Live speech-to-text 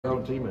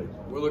Own teammates.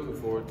 We're looking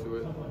forward to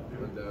it,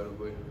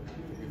 undoubtedly.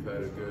 We've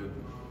had a good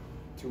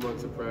 2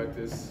 months of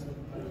practice.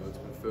 It's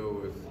been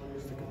filled with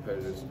just a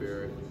competitive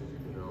spirit,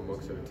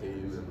 amongst our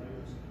team, and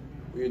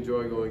we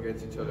enjoy going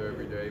against each other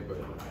every day. But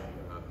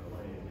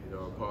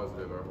I'm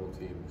positive our whole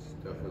team is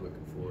definitely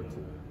looking forward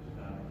to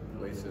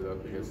lacing it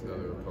up against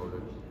another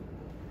opponent.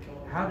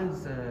 How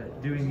does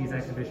doing these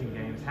exhibition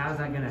games, how is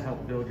that going to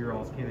help build your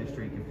all's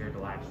chemistry compared to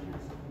last year?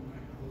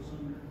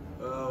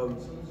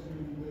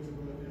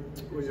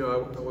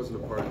 Well, I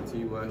wasn't a part of the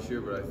team last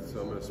year,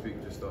 so I'm going to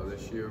speak just on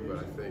this year. But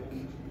I think,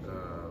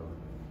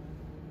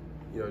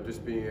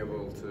 just being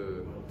able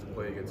to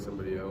play against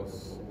somebody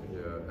else,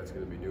 that's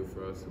going to be new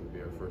for us. It will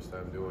be our first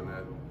time doing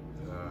that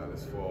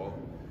this fall.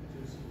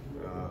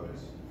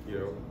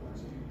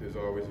 There's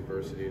always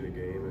adversity in the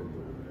game, and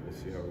we'll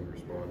see how we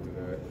respond to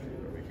that.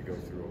 We could go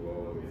through a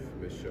lull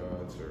of missed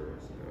shots, or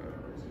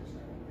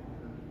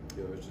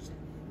there's just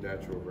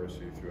natural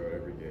adversity throughout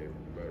every game,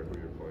 no matter who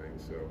you're playing.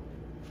 So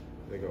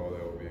I think all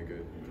that will be a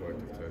good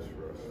collective test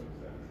for us.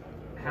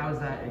 How is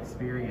that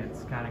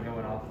experience, kind of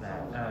going off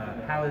that?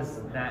 How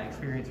is that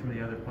experience from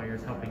the other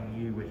players helping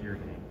you with your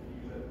game?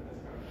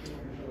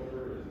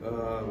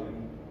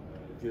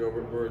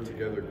 We're a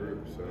together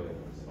group, so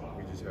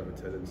we just have a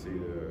tendency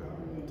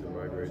to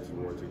migrate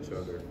towards each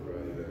other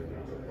rather than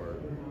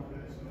apart.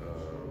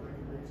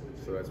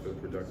 So that's been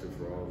productive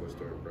for all of us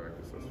during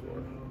practice thus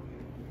far.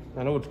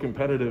 I know it's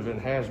competitive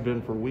and has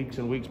been for weeks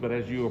and weeks, but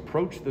as you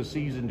approach the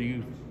season, do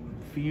you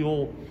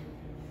feel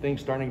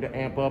things starting to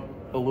amp up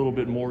a little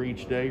bit more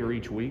each day or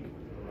each week?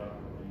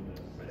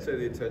 I'd say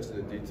the attention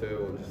to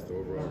detail and just the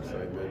overall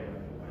excitement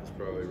has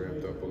probably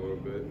ramped up a little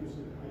bit.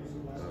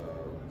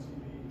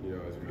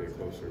 As we get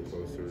closer and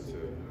closer to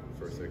the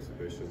first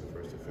exhibition, the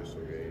first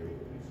official game,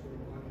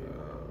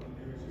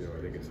 I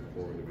think it's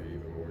important to be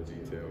even more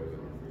detailed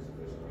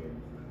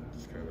and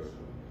just kind of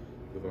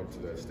live up to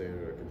that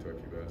standard of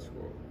Kentucky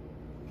basketball.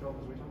 Kellan,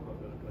 as we talk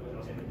about the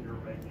adjustment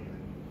you're making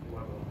and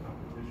level of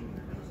competition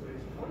you're going to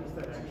face, what does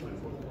that actually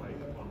look like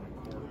on the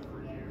court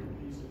for you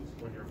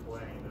when you're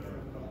playing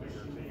a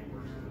bigger team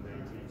versus an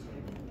AT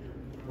team?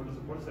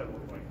 What does that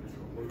look like for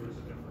you? What are the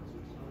differences?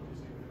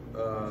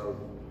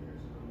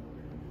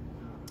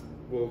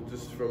 Well,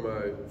 just from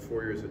my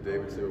 4 years at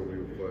Davidson,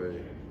 we would play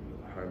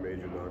high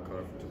major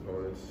non-conference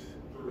opponents.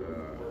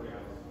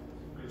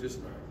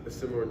 Just a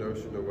similar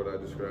notion of what I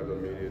described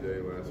on Media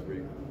Day last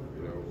week,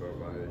 about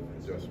my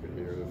adjustment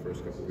here the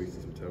first couple of weeks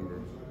in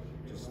September.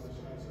 Just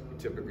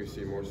typically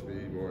see more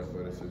speed, more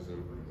athleticism.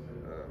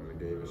 The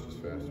game is just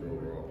faster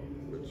overall,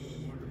 which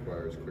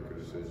requires quicker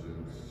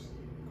decisions,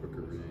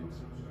 quicker reads,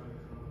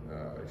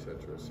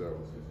 etc. So,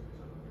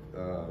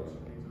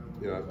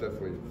 I've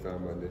definitely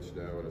found my niche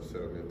now, and I've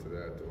settled into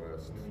that the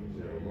last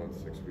month,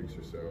 6 weeks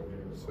or so.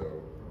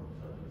 So,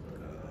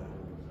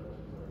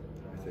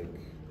 I think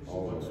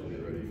all of us will be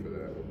ready for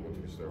that once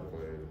we start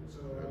playing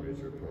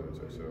major opponents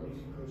ourselves.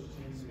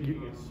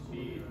 Speaking of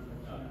speed,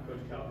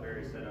 Coach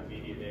Calipari said on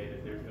Media Day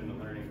that there's been a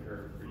learning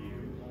curve for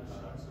you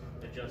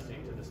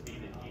adjusting to the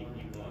speed that he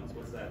wants.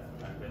 What's that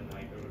kind of been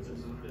like over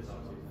this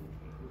offseason?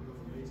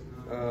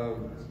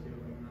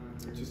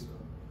 Just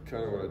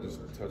kind of what I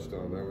just touched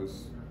on. That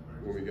was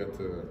when we got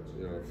to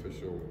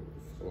official,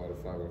 a lot of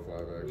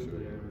 5-on-5 action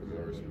in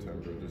early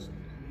September. Just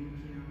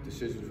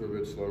decisions were a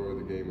bit slower.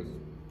 The game was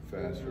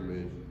fast for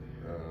me.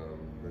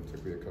 It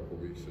took me a couple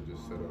of weeks to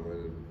just settle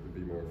in and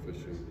be more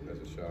efficient as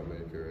a shot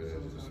maker and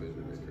as a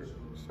decision maker.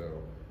 So,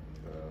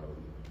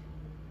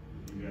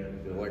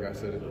 like I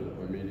said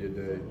on Media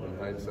Day, in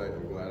hindsight,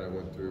 I'm glad I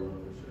went through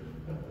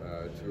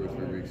 2 or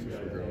 3 weeks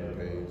of growing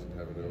pains and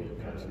having to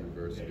overcome some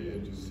adversity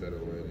and just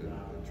settle in and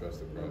trust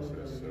the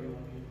process. So,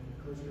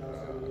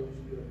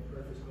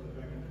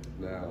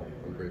 now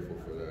I'm grateful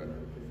for that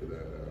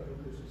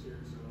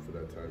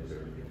time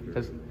there.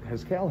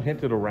 Has Cal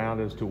hinted around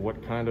as to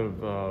what kind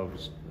of,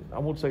 I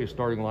won't say a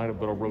starting lineup,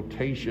 but a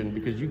rotation,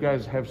 because you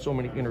guys have so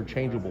many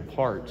interchangeable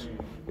parts?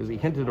 Has he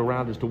hinted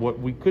around as to what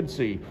we could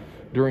see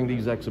during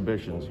these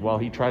exhibitions while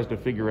he tries to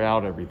figure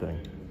out everything?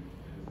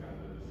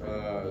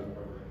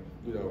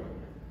 The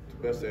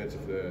best answer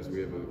for that is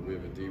we have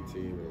a deep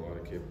team and a lot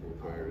of capable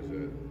players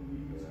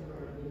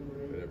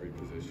at every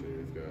position.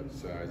 We've got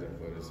size,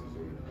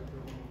 athleticism,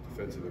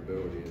 defensive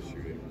ability, and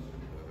shooting.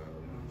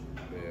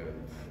 And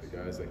the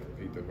guys that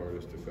compete the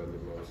hardest, defend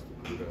the most,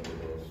 rebound the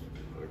most,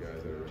 are the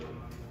guys that are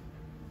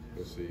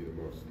you'll see the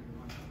most.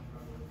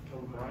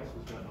 Kellan, Bryce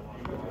has gotten a lot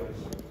of guys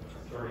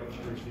starting the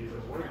preseason.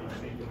 What have you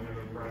seen from him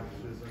in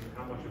practices, and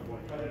how much of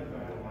what you did in the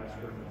last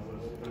scrimmage was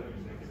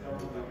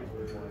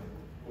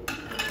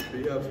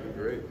B-Hub's been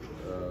great.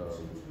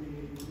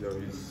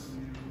 He's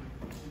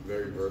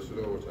very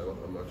versatile, which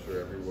I'm not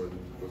sure everyone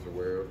was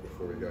aware of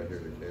before we got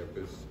here to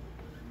campus.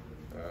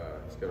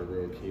 He's got a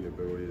real keen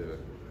ability to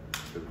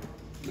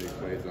make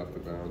plays off the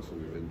bounce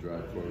and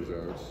drive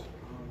closeouts.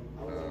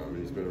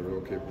 He's been a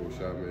real capable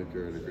shot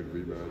maker and a good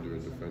rebounder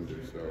and defender.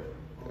 So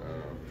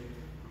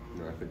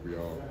I think we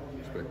all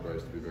expect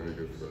Bryce to be very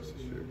good for us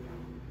this year.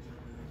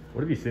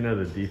 What have you seen out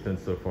of the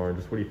defense so far, and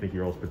just what do you think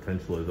your all's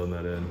potential is on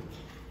that end?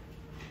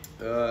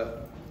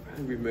 I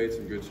think we've made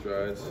some good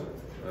strides.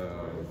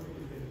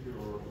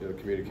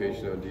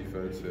 Communication on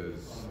defense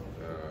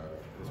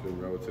has been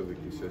relatively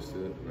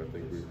consistent, and I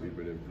think we've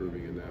been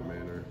improving in that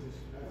manner.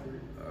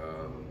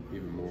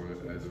 Even more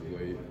as of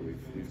late,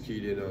 we've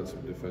keyed in on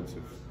some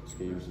defensive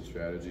schemes and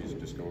strategies, and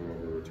just going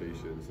over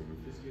rotations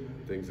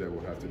and things that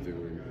we'll have to do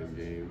in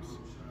games.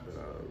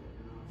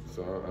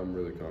 So I'm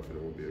really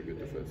confident we'll be a good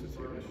defensive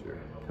team this year.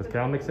 Has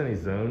Cal mixed any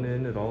zone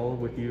in at all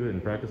with you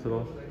in practice at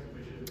all?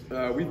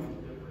 We've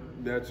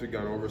naturally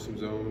gone over some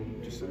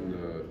zone, just in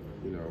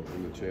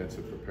the chance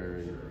of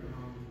preparing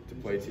to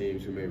play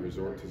teams who may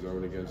resort to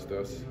zone against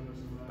us.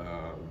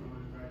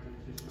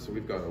 So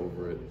we've gone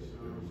over it,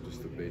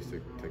 just the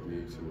basic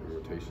techniques and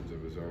rotations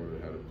of the zone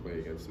and how to play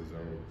against the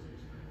zone.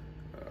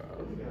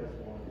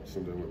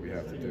 Something that we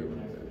have to do.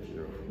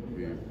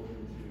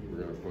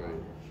 We're going to play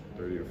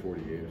 30 to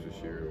 40 games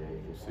this year,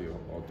 and we'll see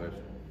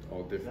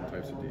all different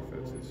types of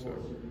defenses. So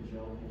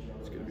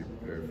it's going to be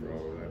prepared for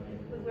all of that.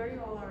 With where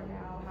you all are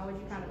now, how would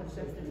you kind of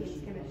assess the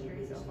team's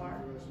chemistry so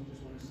far?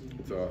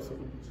 It's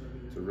awesome.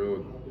 It's a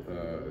real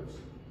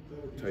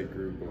tight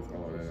group, both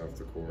on and off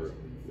the court.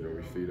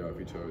 We feed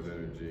off each other's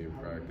energy in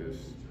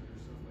practice,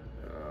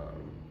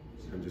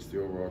 and just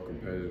the overall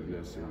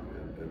competitiveness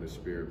and the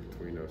spirit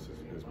between us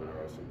has been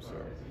awesome. So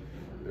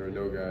there are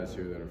no guys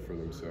here that are for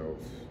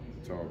themselves.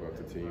 It's all about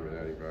the team and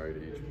adding value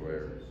to each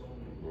player.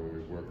 When we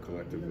work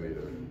collectively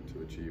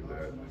to achieve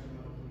that,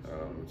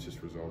 it's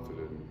just resulted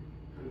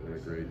in a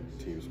great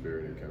team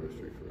spirit and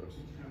chemistry for us.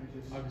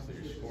 Obviously,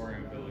 your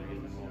scoring ability has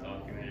been well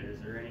documented. Is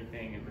there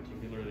anything in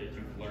particular that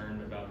you've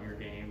learned about your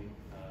game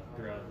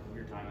throughout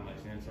your time in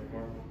Lexington so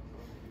far?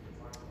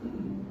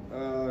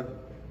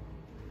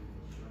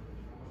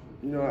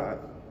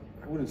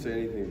 I wouldn't say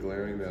anything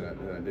glaring that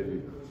I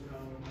didn't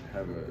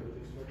have a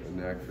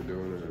knack for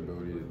doing or an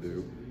ability to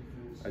do.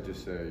 I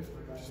just say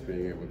just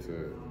being able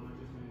to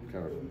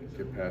kind of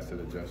get past that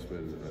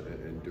adjustment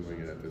and doing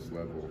it at this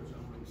level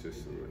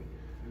consistently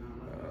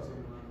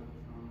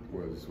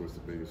was the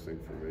biggest thing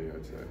for me,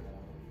 I'd say.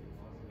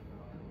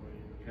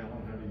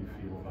 Kellan, how do you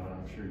feel about it?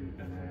 I'm sure you've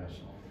been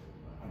asked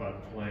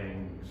about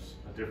playing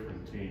a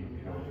different team.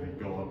 If you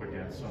go up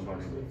against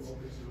somebody that's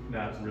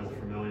not real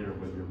familiar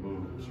with your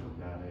moves or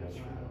not as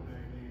familiar.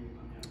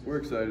 We're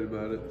excited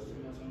about it.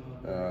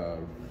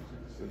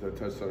 As I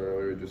touched on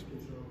earlier, just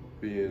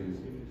being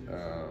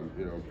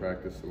in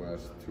practice the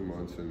last 2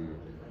 months and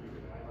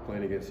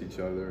playing against each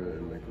other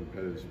and the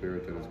competitive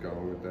spirit that has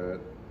gone with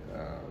that,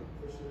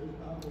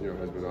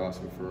 has been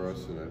awesome for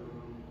us, and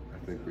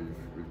I think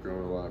we've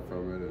grown a lot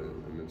from it,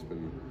 and it's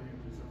been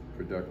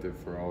productive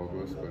for all of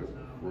us. But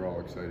we're all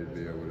excited to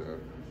be able to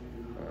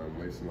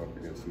lace them up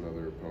against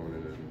another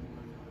opponent and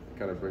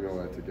kind of bring all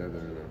that together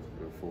in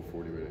a full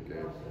 40-minute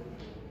game.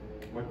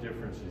 What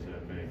difference does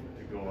that make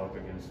to go up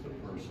against a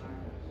person,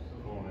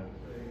 an opponent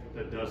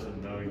that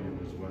doesn't know you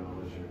as well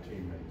as your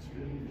teammates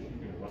do?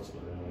 What's the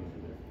value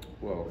there?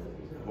 Well,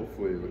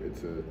 hopefully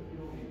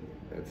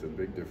it's a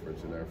big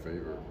difference in our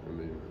favor. I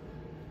mean,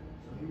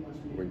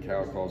 when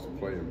Cal calls a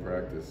play in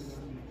practice,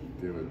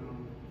 the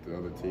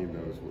other team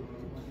knows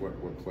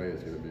what play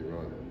is going to be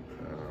run.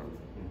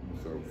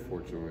 So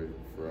fortunately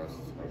for us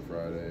on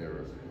Friday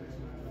or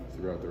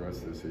throughout the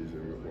rest of the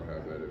season, we'll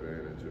have that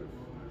advantage of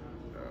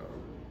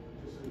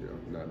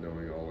not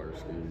knowing all our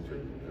schemes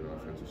and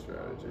offensive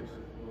strategies.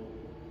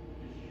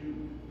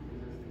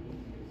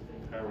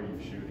 How are you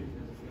shooting?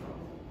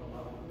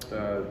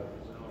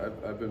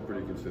 I've been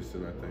pretty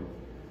consistent, I think.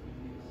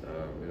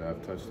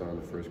 I've touched on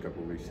the first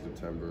couple of weeks of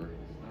September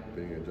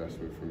being an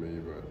adjustment for me,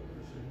 but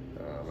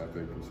I've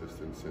been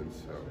consistent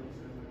since. So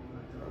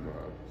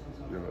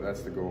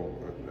that's the goal.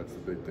 That's the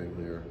big thing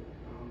here.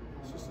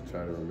 It's just to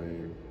try to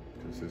remain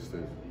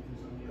consistent.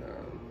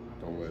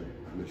 Don't let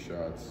missed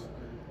shots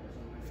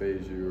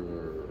phase you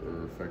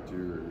or affect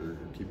you or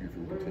keep you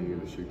from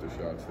continuing to shoot the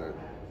shots that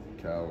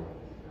Cal,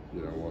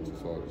 wants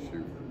us all to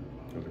shoot,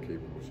 other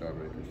capable shot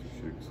makers to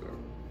shoot. So,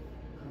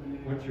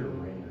 what's your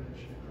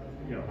range?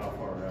 How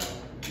far out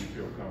do you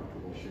feel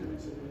comfortable shooting?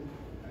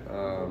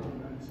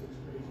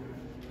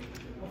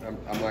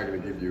 I'm not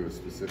going to give you a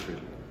specific.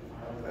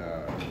 I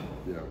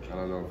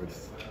don't know if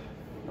it's.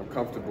 I'm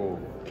comfortable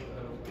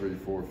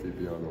 3-4 feet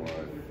beyond the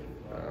line.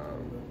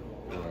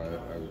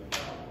 I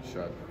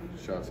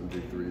shot some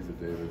big threes at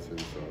Davidson,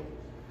 so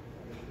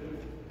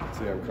I'd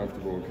say I'm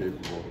comfortable and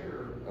capable.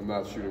 I'm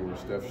not shooting where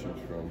Steph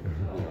shoots from,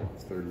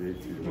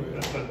 38 feet away.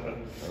 We've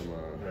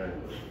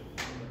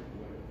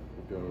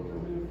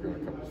got a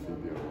couple of feet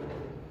beyond the line.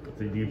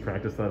 So do you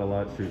practice that a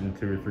lot, shooting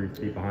 2 or 3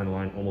 feet behind the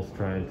line, almost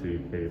trying to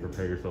maybe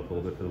prepare yourself a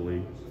little bit for the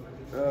league?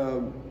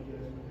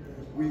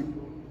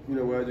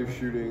 When I do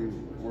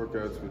shooting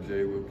workouts with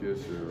Jay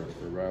Lucas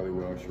or Riley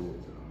Welsh,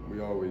 we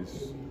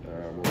always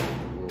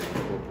will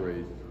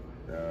incorporate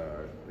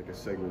like a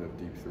segment of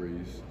deep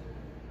threes.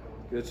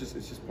 It's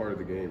just part of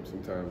the game.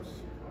 Sometimes,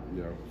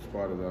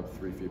 spotted up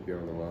 3 feet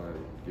beyond the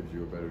line gives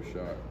you a better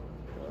shot,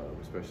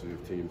 especially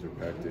if teams are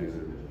packed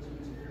in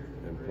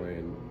and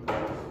playing,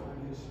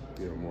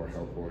 more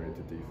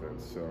help-oriented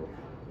defense. So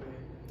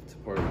it's a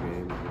part of the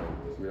game.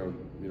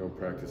 You don't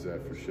practice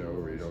that for show,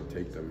 or you don't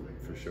take them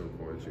for show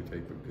points. You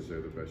take them because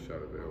they're the best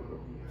shot available.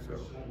 So.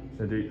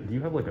 And do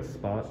you have like a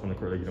spot on the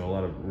court? Like, a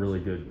lot of really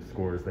good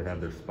scorers, they have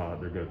their spot,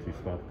 their go-to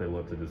spot that they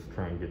love to just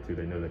try and get to.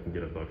 They know they can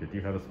get a bucket. Do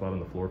you have a spot on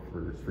the floor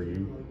for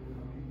you?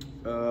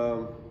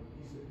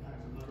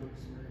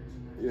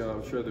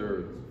 I'm sure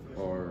there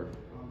are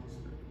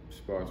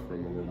spots where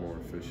I'm a little more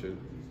efficient.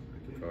 I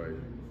could probably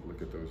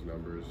look at those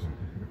numbers.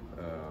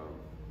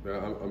 But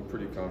I'm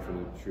pretty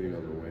confident shooting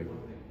on the wing,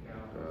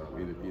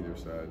 either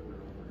side.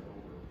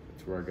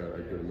 It's where I got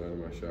a good amount of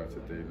my shots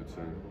at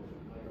Davidson.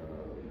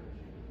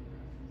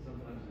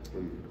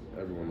 And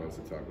everyone loves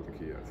the top of the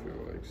key, I feel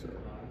like. So.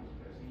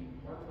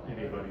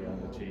 Anybody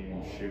on the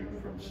team shoot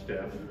from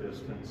Steph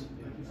distance?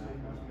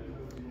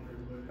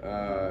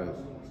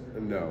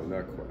 No,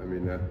 not quite. I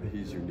mean,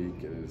 he's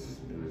unique in his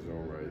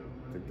own right.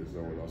 I think there's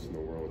no one else in the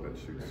world that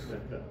shoots.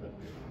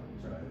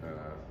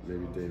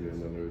 Maybe Damian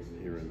Lillard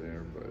here and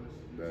there,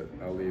 but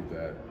I'll leave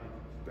that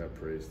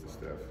praise to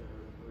Steph.